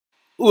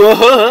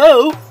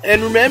Whoa!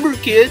 And remember,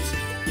 kids,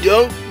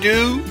 don't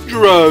do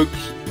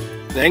drugs.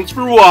 Thanks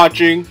for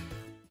watching.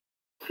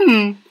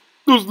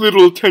 Those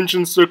little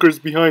attention suckers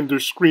behind their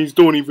screens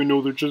don't even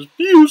know they're just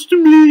views to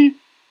me.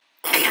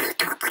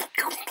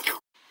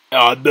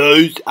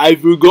 Boys, I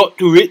forgot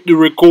to hit the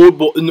record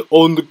button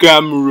on the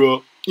camera,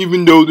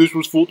 even though this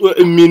was for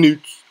 30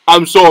 minutes.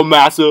 I'm sorry,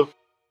 massa.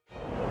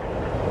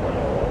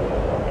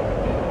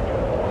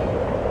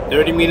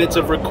 30 minutes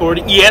of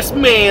recording. Yes,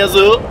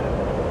 massa.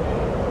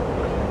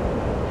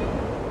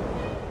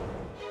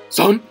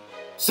 Son,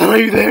 are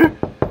you there?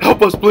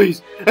 Help us,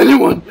 please.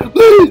 Anyone,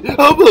 please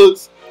help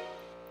us.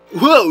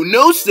 Whoa,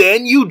 no,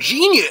 son, you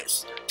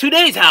genius.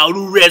 Today's how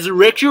to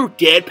resurrect your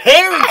dead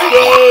parents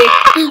day.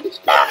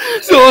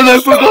 Son, I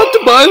forgot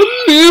to buy the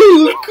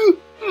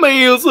milk.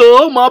 Man,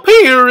 son, my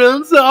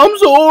parents. I'm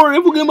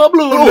sorry, forget my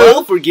blood. Oh,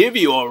 I'll forgive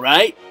you,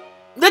 alright?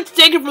 Let's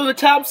take it from the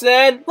top,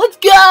 son. Let's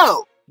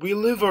go. We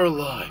live our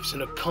lives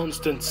in a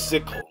constant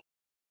cycle.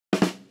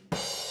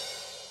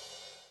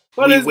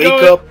 We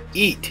wake up,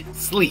 eat,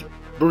 sleep,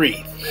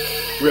 breathe,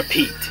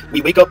 repeat.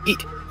 We wake up,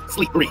 eat,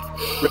 sleep, breathe,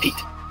 repeat.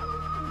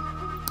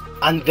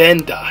 And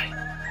then die.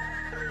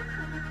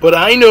 But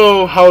I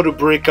know how to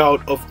break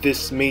out of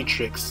this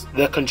matrix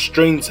that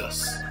constrains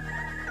us,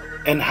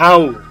 and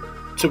how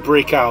to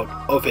break out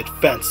of it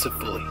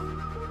fancifully.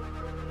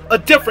 A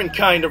different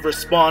kind of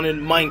Respawn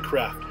in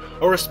Minecraft,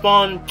 a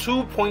Respawn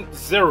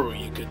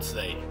 2.0 you could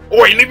say.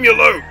 Oi, leave me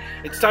alone!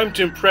 It's time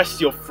to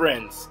impress your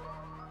friends.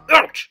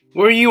 Ouch!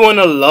 Were you on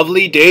a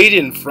lovely date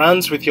in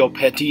France with your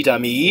petite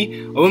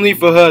amie, only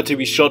for her to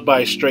be shot by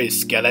a stray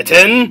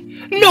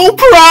skeleton? No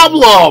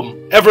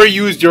problem! Ever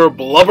used your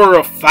blubber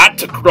of fat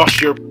to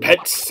crush your pet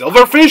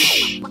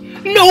silverfish?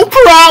 No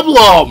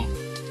problem!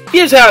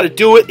 Here's how to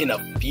do it in a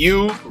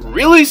few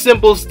really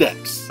simple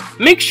steps.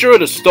 Make sure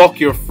to stalk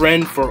your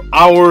friend for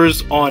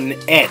hours on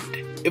end.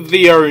 If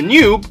they are a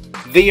noob,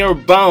 they are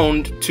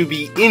bound to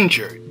be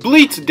injured,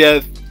 bleed to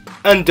death,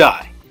 and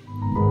die.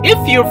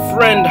 If your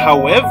friend,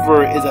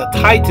 however, is a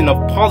titan of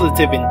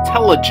positive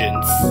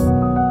intelligence,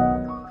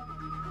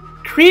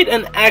 create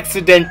an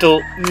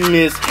accidental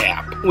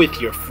mishap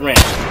with your friend.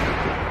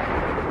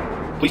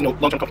 Please note,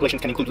 long-term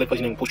compilations can include lead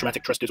poisoning,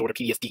 post-traumatic stress disorder,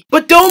 PTSD.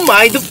 But don't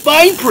mind the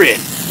fine print!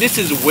 This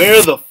is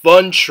where the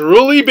fun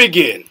truly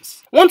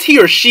begins. Once he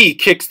or she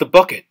kicks the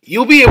bucket,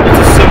 you'll be able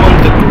to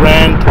summon the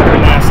Grand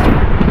Master.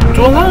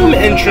 To allow him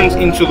entrance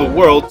into the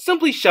world,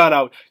 simply shout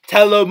out,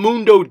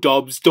 "Telemundo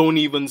dubs don't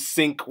even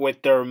sync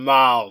with their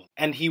mouth,"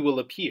 and he will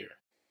appear.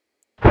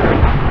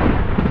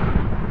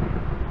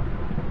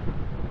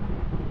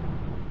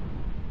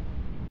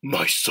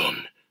 My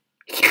son,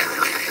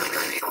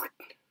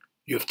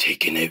 you have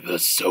taken a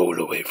soul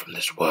away from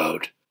this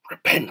world.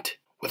 Repent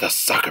with a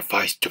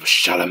sacrifice to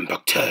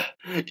Shalampakter.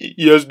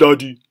 Yes,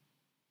 Daddy.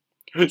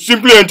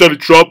 Simply enter the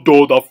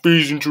trapdoor that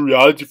feeds into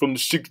reality from the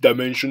 6th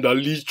dimension that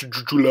leads to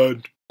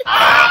Jujuland.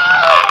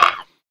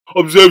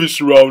 Observe your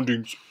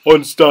surroundings.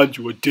 Understand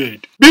you are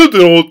dead. Build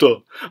an altar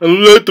and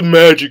let the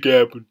magic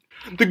happen.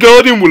 The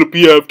guardian will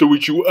appear, after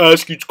which he will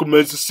ask you to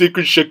commence the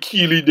sacred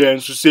Shakili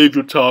dance to save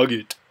your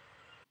target.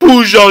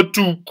 Push out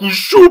to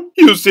Kushup,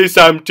 he'll say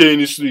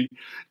simultaneously.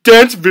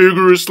 Dance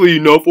vigorously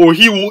enough or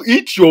he will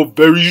eat your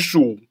very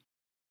soul.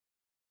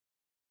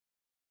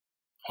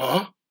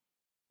 Huh?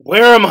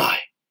 Where am I?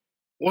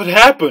 What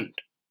happened?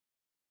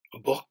 A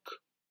book.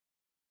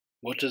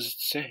 What does it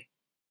say?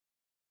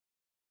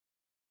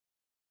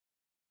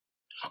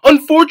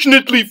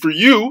 Unfortunately for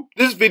you,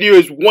 this video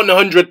is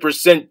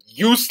 100%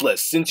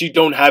 useless since you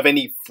don't have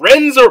any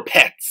friends or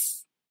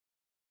pets.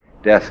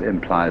 Death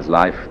implies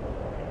life.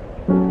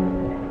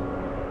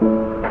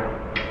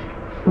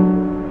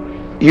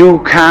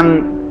 You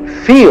can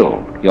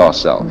feel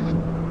yourself,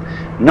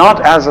 not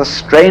as a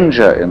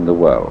stranger in the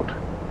world,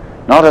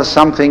 not as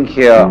something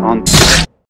here on